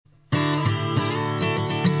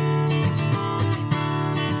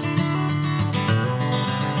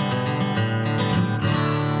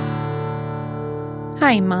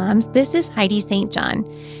Hi, moms. This is Heidi St. John.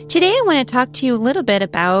 Today, I want to talk to you a little bit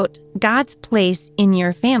about God's place in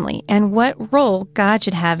your family and what role God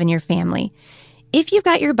should have in your family. If you've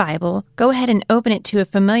got your Bible, go ahead and open it to a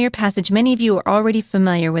familiar passage. Many of you are already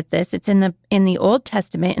familiar with this. It's in the Old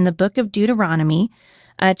Testament, in the book of Deuteronomy,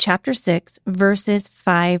 chapter 6, verses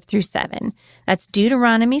 5 through 7. That's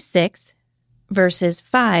Deuteronomy 6, verses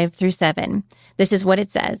 5 through 7. This is what it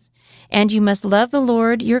says. And you must love the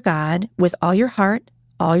Lord your God with all your heart,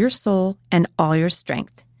 all your soul, and all your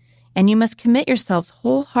strength. And you must commit yourselves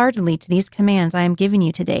wholeheartedly to these commands I am giving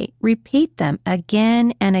you today. Repeat them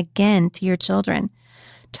again and again to your children.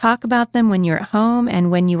 Talk about them when you're at home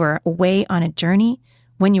and when you are away on a journey,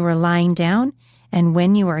 when you are lying down, and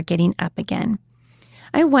when you are getting up again.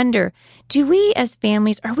 I wonder, do we as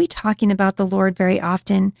families, are we talking about the Lord very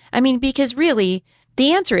often? I mean, because really,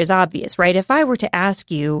 the answer is obvious, right? If I were to ask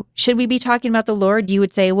you, should we be talking about the Lord? You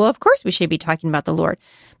would say, well, of course we should be talking about the Lord.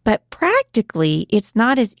 But practically, it's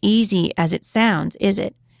not as easy as it sounds, is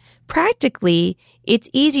it? Practically, it's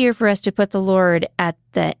easier for us to put the Lord at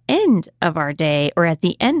the end of our day or at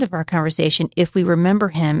the end of our conversation if we remember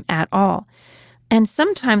him at all. And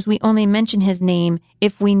sometimes we only mention his name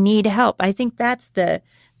if we need help. I think that's the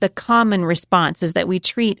common response, is that we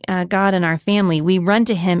treat God and our family. We run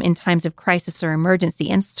to him in times of crisis or emergency.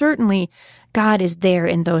 And certainly God is there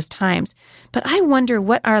in those times. But I wonder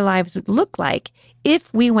what our lives would look like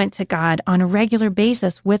if we went to God on a regular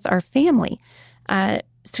basis with our family.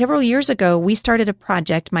 Several years ago, we started a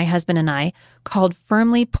project, my husband and I, called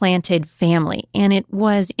Firmly Planted Family. And it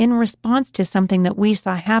was in response to something that we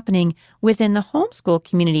saw happening within the homeschool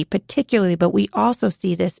community particularly, but we also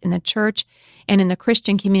see this in the church and in the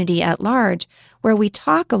Christian community at large, where we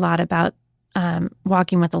talk a lot about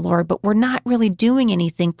walking with the Lord, but we're not really doing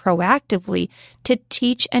anything proactively to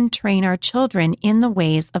teach and train our children in the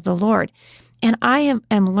ways of the Lord. And I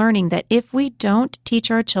am learning that if we don't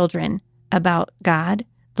teach our children about God,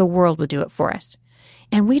 the world will do it for us.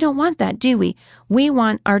 And we don't want that, do we? We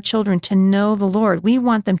want our children to know the Lord. We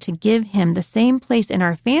want them to give him the same place in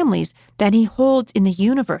our families that he holds in the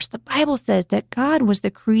universe. The Bible says that God was the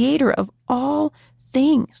creator of all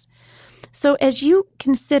things. So as you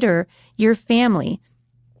consider your family,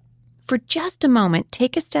 for just a moment,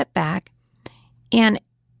 take a step back and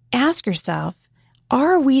ask yourself,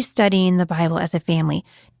 are we studying the Bible as a family?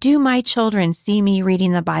 Do my children see me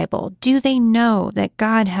reading the Bible? Do they know that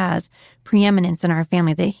God has preeminence in our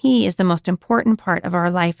family, that he is the most important part of our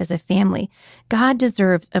life as a family? God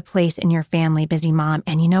deserves a place in your family, busy mom.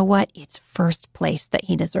 And you know what? It's first place that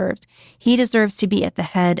he deserves. He deserves to be at the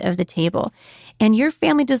head of the table. And your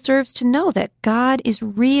family deserves to know that God is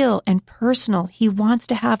real and personal. He wants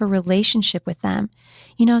to have a relationship with them.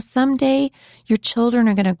 You know, someday your children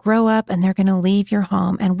are going to grow up and they're going to leave your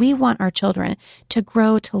home. And we want our children to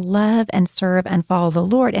grow to love and serve and follow the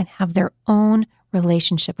Lord and have their own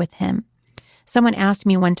relationship with him. Someone asked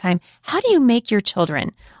me one time, how do you make your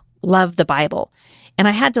children love the Bible? And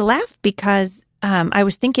I had to laugh because I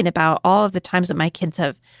was thinking about all of the times that my kids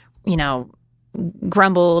have,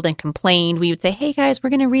 grumbled and complained. We would say, hey guys, we're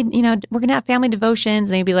going to read, we're going to have family devotions.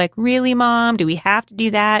 And they'd be like, really, Mom? Do we have to do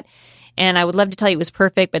that? And I would love to tell you it was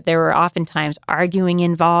perfect, but there were oftentimes arguing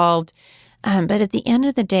involved. But at the end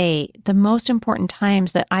of the day, the most important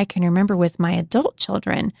times that I can remember with my adult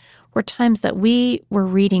children were times that we were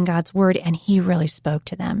reading God's word and he really spoke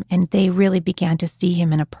to them and they really began to see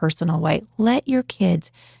him in a personal way. Let your kids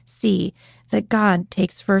see that God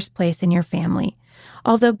takes first place in your family.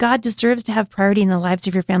 Although God deserves to have priority in the lives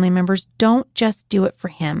of your family members, don't just do it for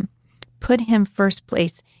him. Put him first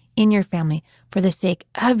place in your family for the sake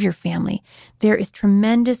of your family. There is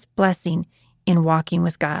tremendous blessing in walking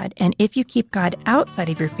with God. And if you keep God outside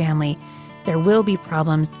of your family, there will be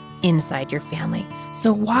problems inside your family.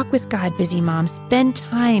 So walk with God, busy mom. Spend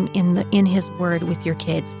time in his word with your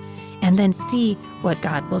kids and then see what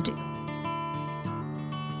God will do.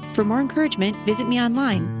 For more encouragement, visit me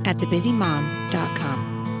online at thebusymom.com.